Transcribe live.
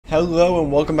Hello and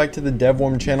welcome back to the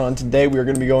DevWorm channel, and today we are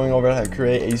going to be going over how to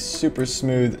create a super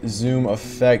smooth zoom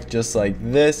effect just like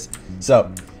this.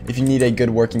 So if you need a good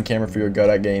working camera for your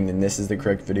Godot game, then this is the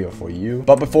correct video for you.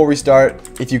 But before we start,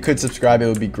 if you could subscribe, it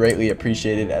would be greatly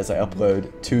appreciated as I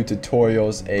upload 2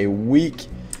 tutorials a week.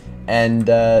 And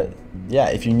yeah,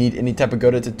 if you need any type of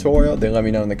Godot tutorial, then let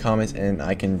me know in the comments and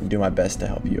I can do my best to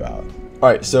help you out.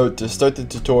 Alright, so to start the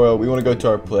tutorial, we want to go to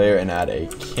our player and add a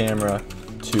camera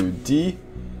 2D.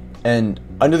 And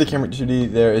under the camera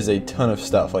 2D, there is a ton of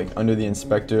stuff. Like under the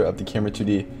inspector of the camera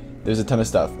 2D, there's a ton of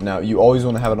stuff. Now, you always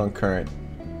want to have it on current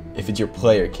if it's your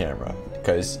player camera,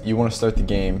 because you want to start the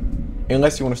game,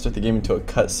 unless you want to start the game into a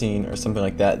cutscene or something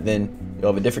like that, then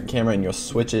you'll have a different camera and you'll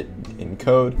switch it in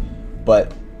code.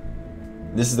 But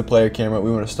this is the player camera.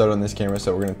 We want to start on this camera,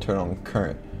 so we're going to turn on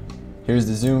current. Here's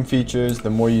the zoom features.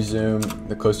 The more you zoom,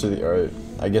 the closer the, or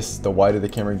I guess the wider the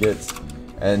camera gets.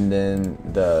 And then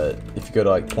if you go to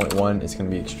like 0.1, it's going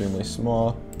to be extremely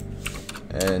small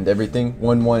and everything.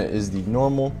 1.1 is the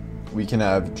normal. We can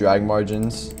have drag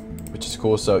margins, which is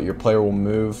cool. So your player will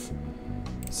move.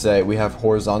 Say we have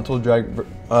horizontal drag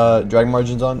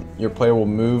margins on. Your player will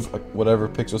move whatever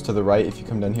pixels to the right. If you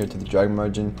come down here to the drag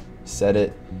margin, set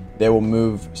it, they will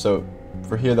move. So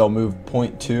for here, they'll move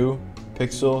 0.2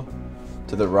 pixel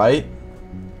to the right.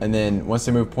 And then once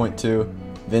they move 0.2,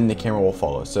 then the camera will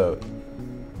follow. So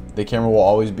the camera will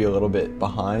always be a little bit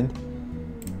behind,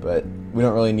 but we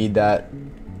don't really need that.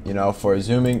 You know, for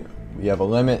zooming, we have a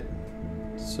limit,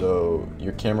 so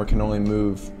your camera can only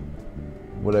move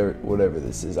whatever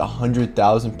this is,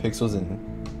 100,000 pixels in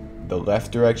the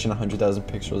left direction, 100,000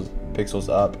 pixels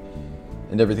up,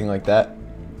 and everything like that.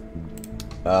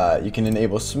 You can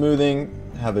enable smoothing,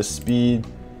 have a speed.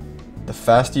 The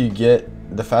faster it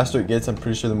gets, I'm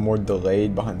pretty sure the more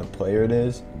delayed behind the player it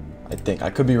is. I think, I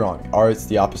could be wrong, or it's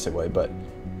the opposite way, but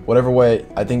whatever way,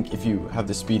 I think if you have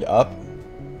the speed up,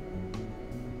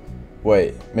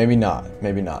 wait, maybe not,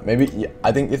 yeah,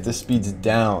 I think if the speed's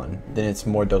down, then it's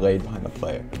more delayed behind the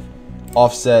player.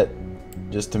 Offset,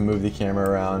 just to move the camera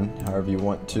around however you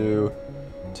want to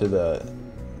the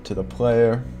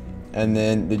player, and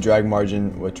then the drag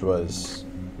margin, which was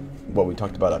what we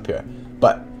talked about up here.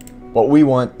 But what we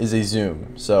want is a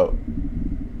zoom, so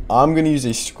I'm gonna use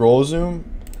a scroll zoom.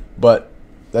 But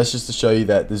that's just to show you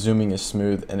that the zooming is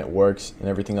smooth and it works and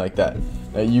everything like that.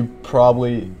 Now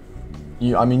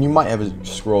I mean, you might have a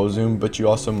scroll zoom, but you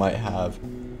also might have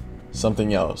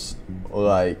something else.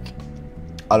 Like,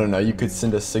 I don't know, you could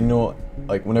send a signal,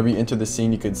 like whenever you enter the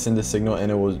scene, you could send a signal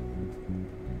and it will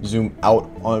zoom out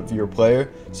of your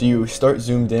player. So you start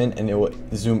zoomed in and it will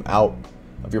zoom out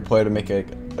of your player to make a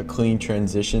clean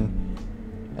transition.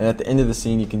 And at the end of the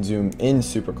scene, you can zoom in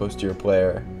super close to your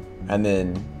player and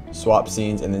then swap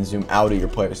scenes and then zoom out of your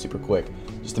player super quick,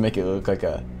 just to make it look like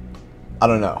a, I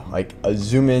don't know, like a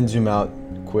zoom in, zoom out,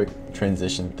 quick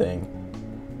transition thing.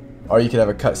 Or you could have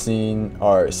a cutscene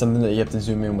or something that you have to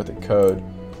zoom in with a code.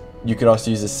 You could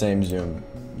also use the same zoom,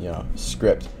 you know,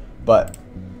 script. But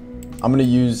I'm gonna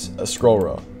use a scroll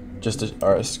wheel,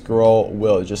 or a scroll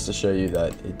wheel, just to show you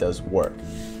that it does work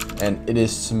and it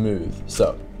is smooth.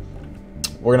 So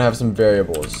we're gonna have some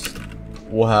variables.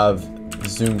 We'll have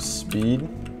zoom speed,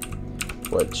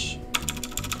 which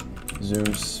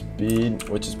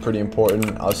is pretty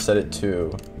important. I'll set it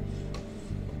to,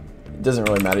 it doesn't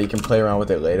really matter, you can play around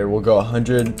with it later. We'll go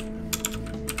 100.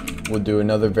 We'll do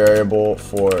another variable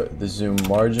for the zoom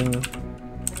margin,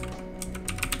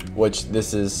 which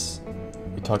this is,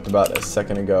 we talked about a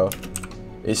second ago.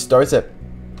 It starts at,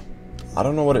 I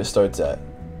don't know what it starts at.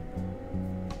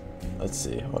 Let's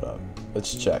see, hold up,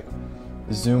 let's check.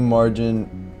 Zoom margin,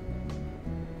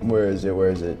 where is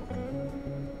it?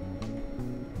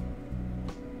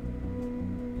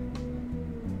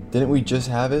 Didn't we just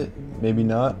have it? Maybe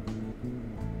not.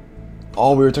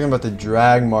 Oh, we were talking about the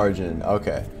drag margin.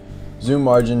 Okay. Zoom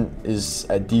margin is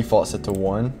at default set to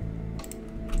 1.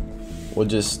 We'll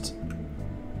go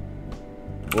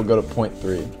to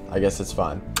 0.3. I guess that's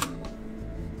fine.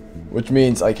 Which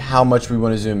means like how much we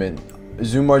want to zoom in.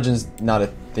 Zoom margin's not a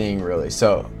thing really.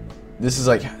 So this is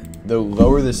like, the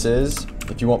lower this is,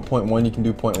 if you want 0.1, you can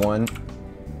do 0.1.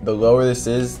 The lower this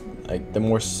is, like the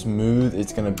more smooth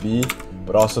it's gonna be,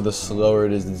 but also the slower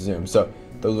it is to zoom. So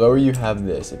the lower you have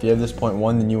this, if you have this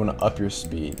 0.1, then you want to up your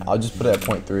speed. I'll just put it at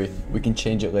 0.3. We can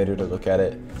change it later to look at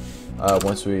it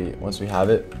once we have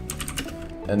it.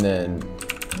 And then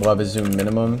we'll have a zoom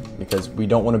minimum, because we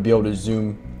don't want to be able to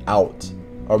zoom out,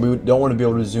 or we don't want to be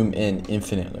able to zoom in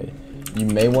infinitely. You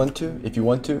may want to, if you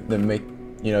want to, then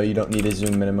you don't need a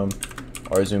zoom minimum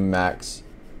or a zoom max,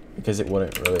 because it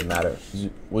wouldn't really matter.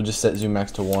 We'll just set zoom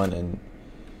max to 1 and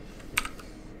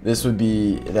This would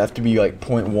be, it'd have to be like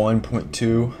 0.1,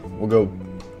 0.2. We'll go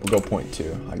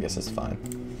 0.2. I guess that's fine.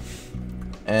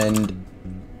 And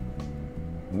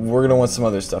we're gonna want some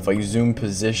other stuff like zoom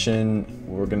position.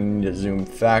 We're gonna need a zoom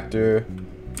factor.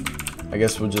 I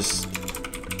guess we'll just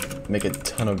make a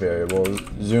ton of variables.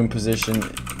 Zoom position,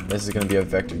 this is gonna be a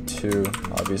vector 2,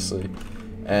 obviously.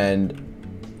 And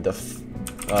the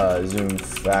zoom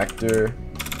factor,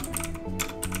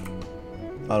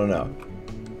 I don't know.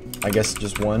 I guess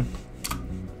just 1.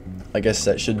 I guess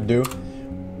that should do.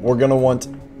 We're gonna want,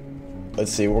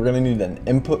 let's see, we're gonna need an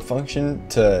input function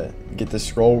to get the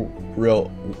scroll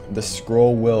wheel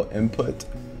input,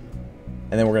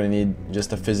 and then we're gonna need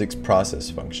just a physics process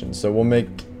function. So we'll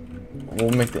make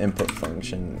the input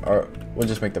function, or we'll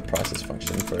just make the process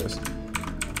function first.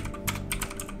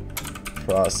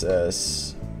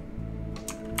 Process.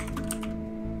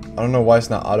 I don't know why it's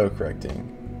not auto-correcting.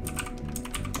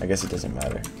 I guess it doesn't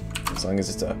matter, as long as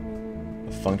it's a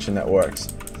function that works.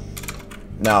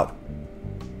 Now,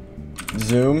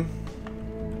 zoom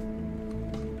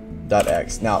dot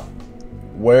x. Now,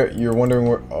 where you're wondering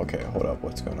where, okay, hold up,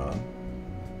 what's going on?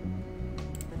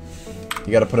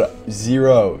 You gotta put a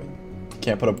 0. You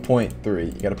can't put a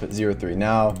 0.3. You gotta put 0.3.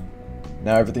 Now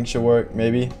everything should work.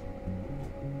 Maybe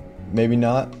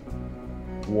not.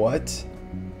 What?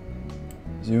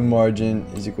 Zoom margin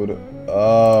is equal to,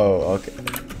 oh, okay.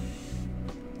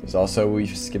 There's also, we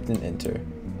skipped an enter.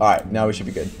 Alright, now we should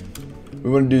be good.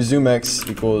 We want to do zoom x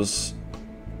equals,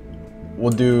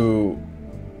 we'll do,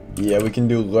 yeah, we can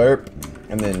do lerp,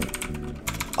 and then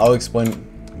I'll explain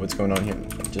what's going on here in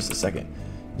just a second.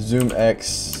 Zoom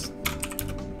x,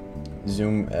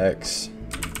 zoom x,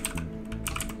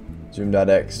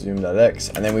 zoom.x,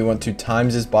 and then we want to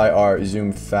times this by our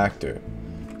zoom factor.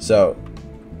 So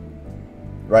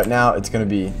right now it's going to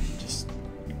be just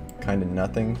kind of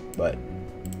nothing, but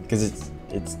because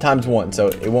it's times 1, so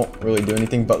it won't really do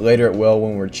anything, but later it will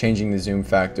when we're changing the zoom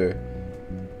factor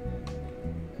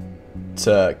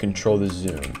to control the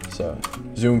zoom. So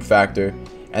zoom factor,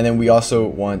 and then we also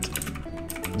want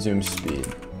zoom speed.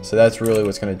 So that's really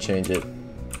what's going to change it.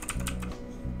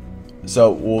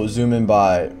 So we'll zoom in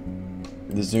by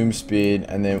the zoom speed,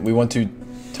 and then we want to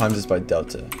times this by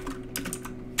delta,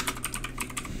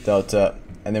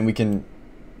 and then we can,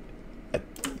 I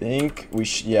think we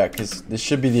should, yeah, because this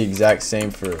should be the exact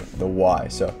same for the y.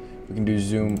 So we can do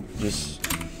zoom, just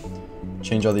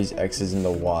change all these x's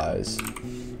into y's,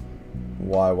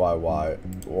 y,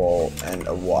 whoa, and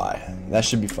a y. That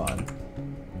should be fine.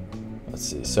 Let's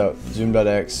see. So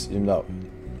zoom.x,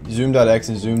 zoom.x,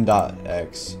 and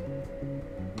zoom.x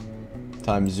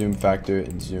times zoom factor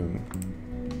and zoom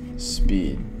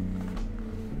speed.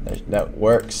 That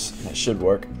works. That should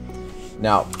work.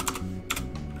 Now,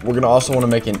 we're gonna also want to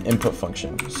make an input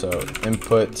function. So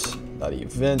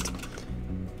input.event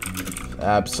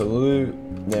absolute.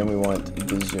 Then we want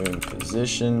the zoom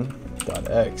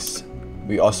position.x.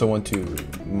 We also want to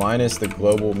minus the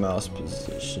global mouse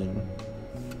position.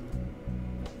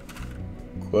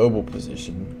 Global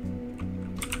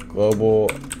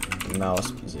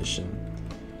mouse position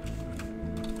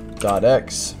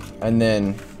 .x, and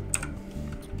then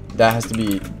that has to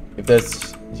be, if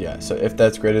that's, yeah, so if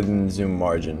that's greater than the zoom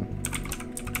margin.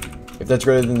 If that's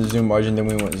greater than the zoom margin, then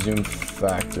we want zoom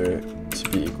factor to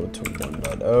be equal to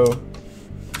 1.0,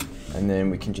 and then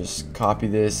we can just copy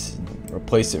this and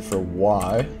replace it for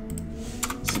y.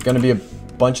 So it's going to be a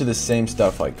bunch of the same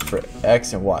stuff like for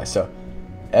x and y. So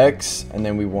x, and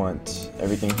then we want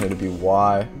everything here to be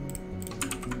y.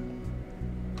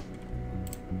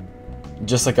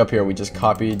 Just like up here, we just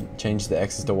copied, changed the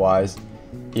x's to y's.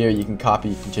 Here you can copy,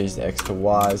 you can change the x to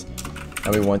y's,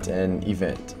 and we want an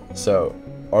event. So,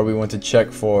 or we want to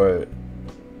check for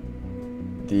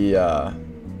the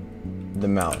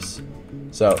mouse.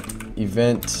 So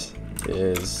event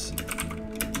is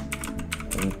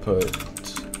input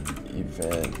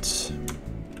event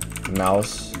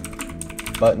mouse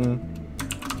button.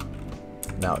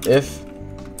 Now if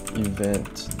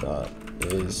event dot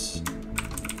is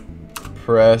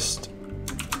pressed,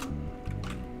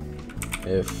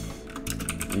 if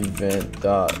event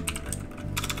dot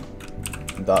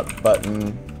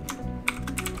button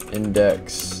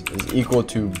index is equal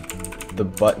to the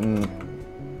button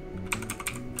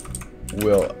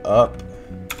wheel up,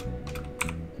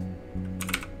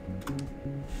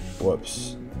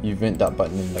 whoops, event dot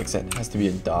button index, that has to be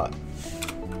a dot.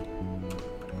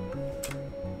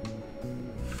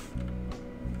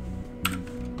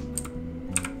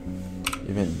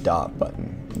 Event dot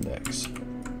button index.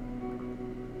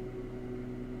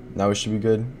 Now we should be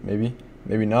good. Maybe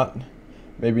not.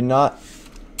 Maybe not.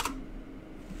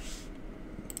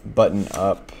 button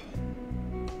up.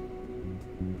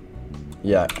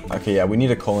 Yeah, okay, yeah, we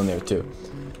need a colon there too.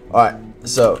 Alright,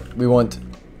 so we want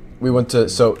to,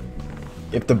 so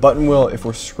if the button wheel, if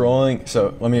we're scrolling,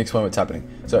 so let me explain what's happening.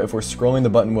 So if we're scrolling the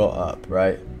button wheel up,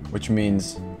 right, which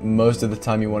means most of the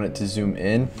time you want it to zoom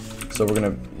in. So we're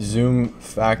gonna zoom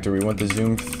factor, we want the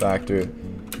zoom factor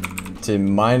to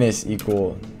minus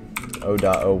equal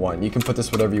 0.01. You can put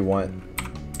this whatever you want.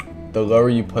 The lower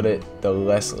you put it, the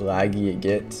less laggy it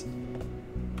gets.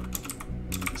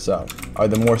 So, or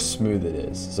the more smooth it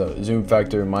is. So zoom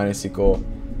factor minus equal,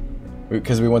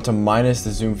 because we want to minus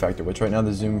the zoom factor, which right now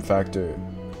the zoom factor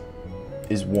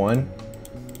is 1.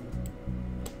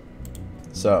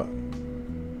 So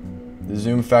the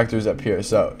zoom factor is up here.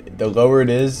 So the lower it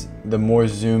is, the more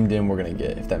zoomed in we're gonna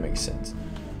get, if that makes sense.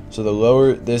 So the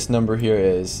lower this number here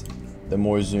is, the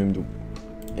more zoomed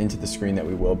into the screen that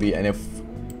we will be. And if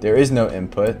there is no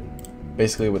input,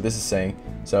 basically what this is saying,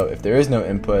 so if there is no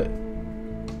input,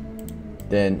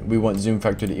 then we want zoom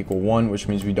factor to equal 1, which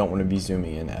means we don't want to be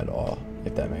zooming in at all,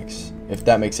 if that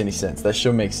makes any sense. That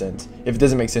should make sense. If it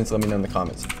doesn't make sense, let me know in the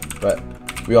comments. But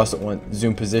we also want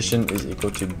zoom position is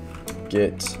equal to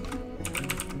get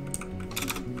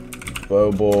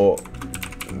global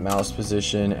mouse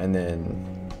position, and then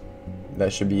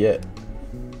that should be it.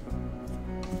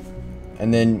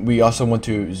 And then we also want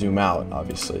to zoom out,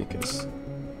 obviously, because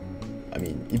I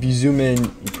mean, if you zoom in,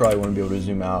 you probably want to be able to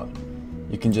zoom out.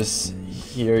 You can just,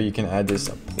 here you can add this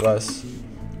a plus,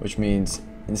 which means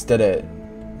instead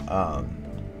of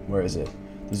where is it,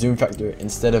 the zoom factor,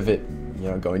 instead of it, you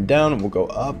know, going down, will go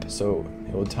up. So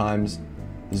it will times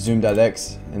the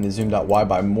zoom.x and the zoom.y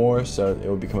by more, so it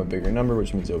will become a bigger number,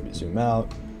 which means it will be zoom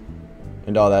out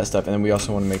and all that stuff. And then we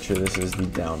also want to make sure this is the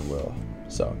down wheel.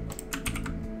 So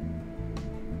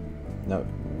now,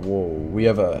 whoa, we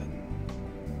have a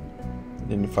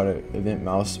identified event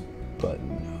mouse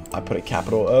button. I put a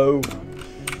capital O.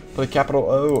 Put a capital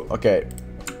O. Okay.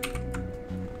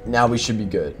 Now we should be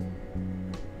good.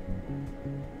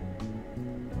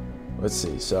 Let's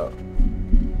see. So,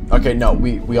 okay, no,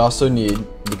 we also need,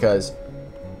 because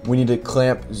we need to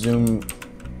clamp zoom.x.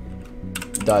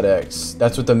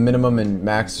 That's what the minimum and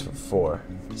max for.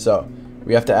 So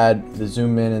we have to add the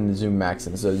zoom in and the zoom max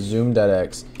in. So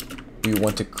zoom.x, we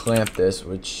want to clamp this,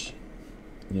 which,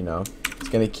 you know, it's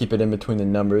gonna keep it in between the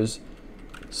numbers.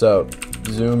 So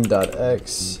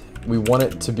zoom.x, we want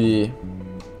it to be,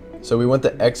 so we want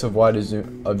the x of y to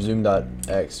zoom of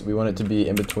zoom.x, we want it to be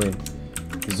in between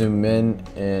the zoom in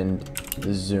and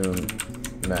the zoom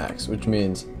max, which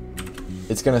means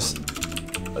it's gonna,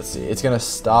 let's see, it's gonna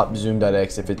stop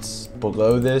zoom.x if it's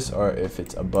below this or if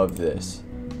it's above this.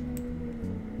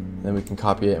 Then we can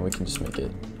copy it and we can just make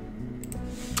it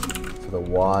for the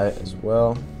y as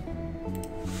well.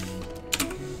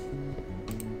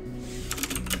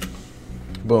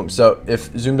 Boom. So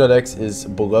if zoom.x is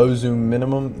below zoom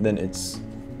minimum, then it's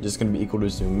just going to be equal to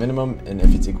zoom minimum, and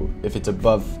if it's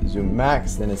above zoom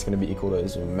max, then it's going to be equal to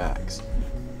zoom max.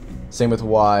 Same with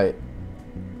y.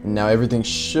 Now everything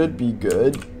should be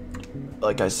good.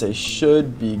 Like I say,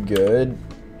 should be good.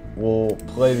 We'll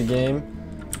play the game.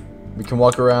 We can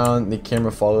walk around. The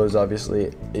camera follows.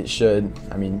 Obviously, it should.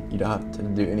 I mean, you don't have to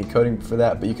do any coding for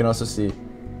that, but you can also see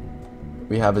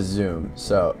we have a zoom.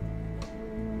 So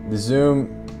the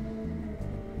zoom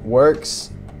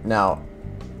works. Now,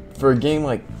 for a game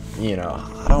like, you know,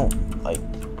 I don't like,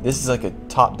 this is like a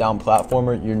top-down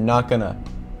platformer. You're not gonna,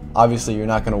 obviously you're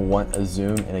not gonna want a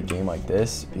zoom in a game like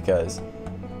this, because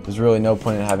there's really no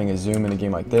point in having a zoom in a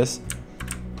game like this,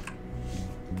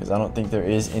 because I don't think there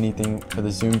is anything for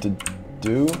the zoom to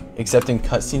do except in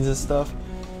cutscenes and stuff.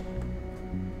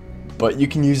 But you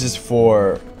can use this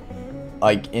for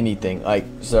like anything. Like,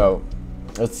 so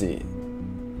let's see,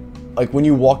 like when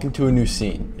you walk into a new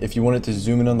scene, if you wanted to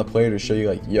zoom in on the player to show you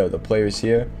like, yo, the player's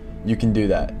here, you can do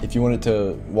that. If you wanted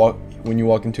to when you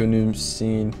walk into a new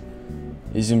scene,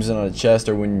 it zooms in on a chest,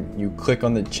 or when you click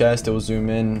on the chest, it will zoom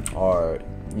in, or,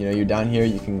 you know, you're down here,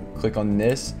 you can click on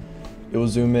this, it will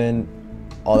zoom in,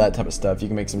 all that type of stuff. You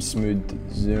can make some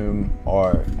smooth zoom,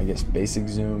 or I guess basic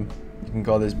zoom. You can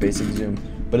call this basic zoom,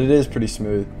 but it is pretty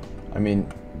smooth. I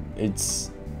mean,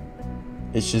 it's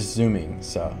just zooming,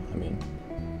 so I mean,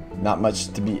 not much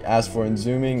to be asked for in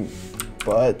zooming,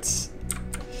 but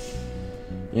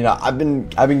you know, I've been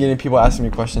getting people asking me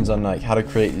questions on like how to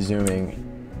create zooming,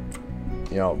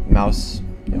 you know, mouse,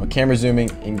 you know, camera zooming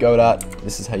in Godot.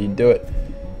 This is how you do it.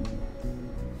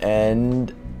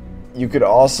 And you could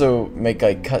also make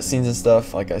like cutscenes and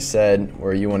stuff, like I said,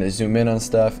 where you want to zoom in on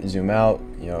stuff, zoom out,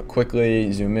 you know,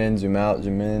 quickly, zoom in, zoom out,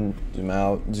 zoom in, zoom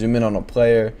out, zoom in on a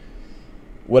player,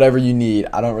 whatever you need.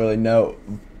 I don't really know,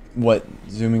 what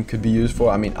zooming could be used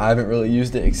for. I mean, I haven't really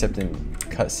used it except in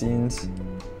cutscenes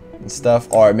and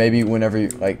stuff, or maybe whenever you,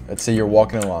 like, let's say you're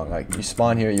walking along, like you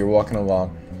spawn here, you're walking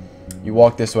along, you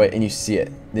walk this way and you see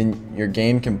it, then your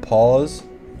game can pause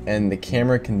and the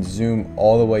camera can zoom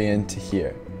all the way into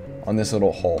here on this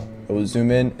little hole. It will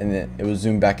zoom in and then it will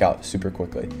zoom back out super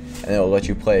quickly, and it will let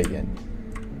you play again,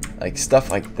 like stuff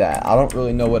like that. I don't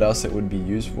really know what else it would be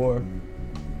used for,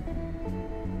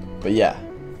 but yeah,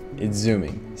 it's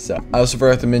zooming. So I also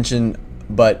forgot to mention,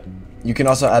 but you can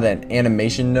also add an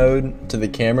animation node to the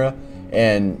camera,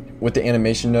 and with the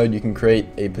animation node you can create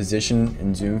a position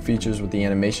and zoom features with the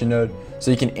animation node,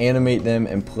 so you can animate them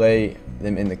and play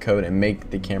them in the code and make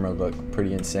the camera look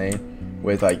pretty insane.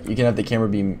 With, like, you can have the camera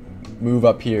be move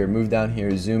up here, move down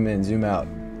here, zoom in, zoom out,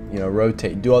 you know,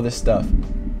 rotate, do all this stuff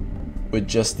with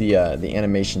just the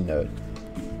animation node.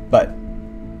 But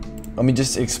let me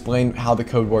just explain how the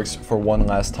code works for one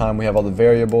last time. We have all the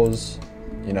variables,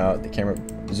 you know, the camera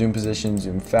zoom position,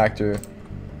 zoom factor,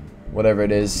 whatever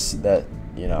it is that,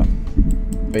 you know,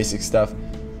 basic stuff.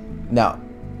 Now,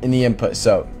 in the input,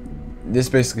 so this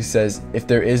basically says if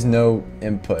there is no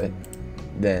input,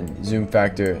 then zoom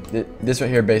factor, this right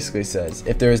here basically says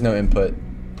if there is no input,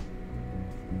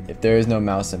 if there is no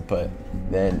mouse input,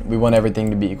 then we want everything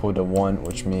to be equal to 1,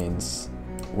 which means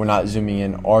we're not zooming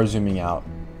in or zooming out.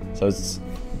 So it's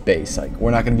base, like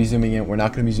we're not going to be zooming in, we're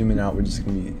not going to be zooming out, we're just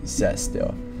going to be set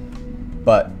still.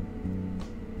 But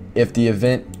if the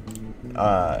event,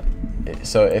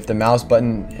 so if the mouse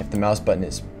button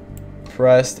is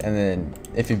pressed, and then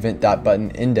if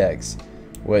event.button index,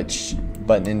 which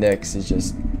button index is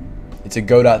just, it's a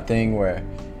Godot thing where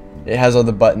it has all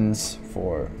the buttons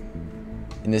for,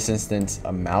 in this instance,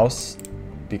 a mouse,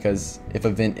 because if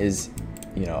event is,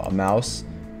 you know, a mouse,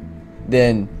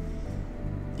 then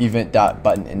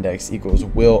event.button index equals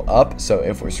wheel up. So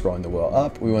if we're scrolling the wheel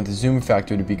up, we want the zoom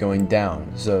factor to be going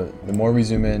down. So the more we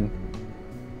zoom in,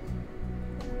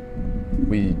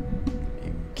 we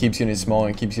keeps getting smaller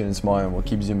and keeps getting smaller, and we'll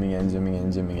keep zooming in, zooming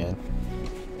in, zooming in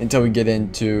until we get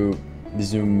into the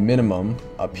zoom minimum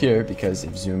up here, because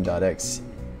if zoom.x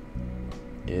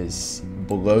is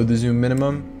below the zoom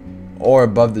minimum or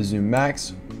above the zoom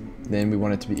max, then we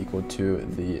want it to be equal to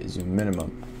the zoom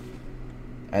minimum.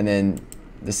 And then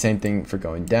the same thing for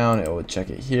going down, it will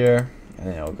check it here, and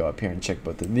then it will go up here and check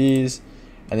both of these.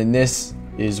 And then this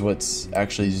is what's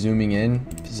actually zooming in.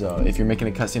 So if you're making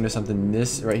a cutscene or something,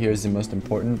 this right here is the most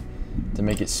important. To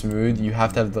make it smooth, you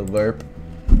have to have the lerp,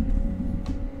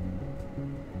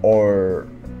 or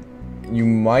you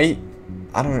might,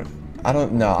 I don't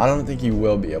know, I don't think you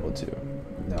will be able to.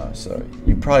 No, so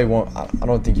you probably won't. I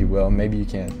don't think you will. Maybe you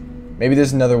can. Maybe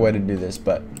there's another way to do this,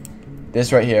 but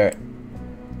this right here,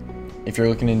 if you're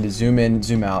looking into zoom in,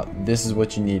 zoom out, this is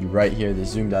what you need right here. The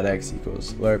zoom.x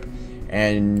equals lerp,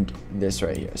 and this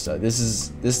right here. So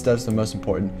this stuff's the most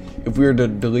important. If we were to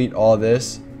delete all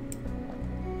this,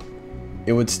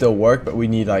 it would still work, but we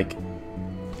need, like,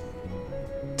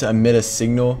 to emit a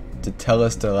signal to tell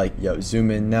us to, like, yo,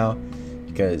 zoom in now,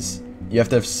 because you have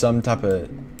to have some type of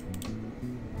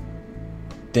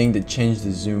thing to change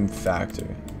the zoom factor.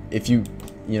 If you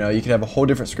know, you could have a whole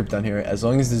different script down here. As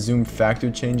long as the zoom factor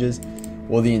changes,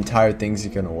 well, the entire thing's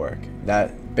gonna work.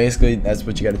 That basically, that's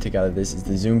what you got to take out of this, is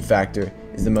the zoom factor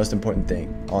is the most important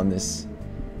thing on this,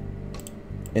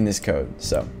 in this code.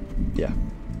 So yeah,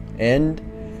 and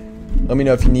let me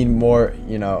know if you need more,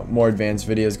 you know, more advanced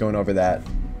videos going over that.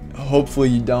 Hopefully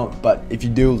you don't, but if you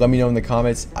do, let me know in the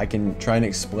comments. I can try and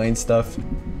explain stuff,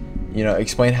 you know,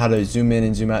 explain how to zoom in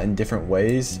and zoom out in different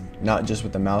ways, not just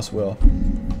with the mouse wheel,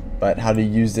 but how to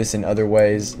use this in other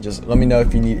ways. Just let me know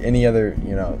if you need any other,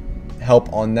 you know,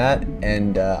 help on that,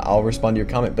 and I'll respond to your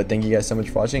comment. But thank you guys so much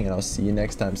for watching, and I'll see you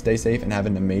next time. Stay safe and have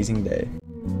an amazing day.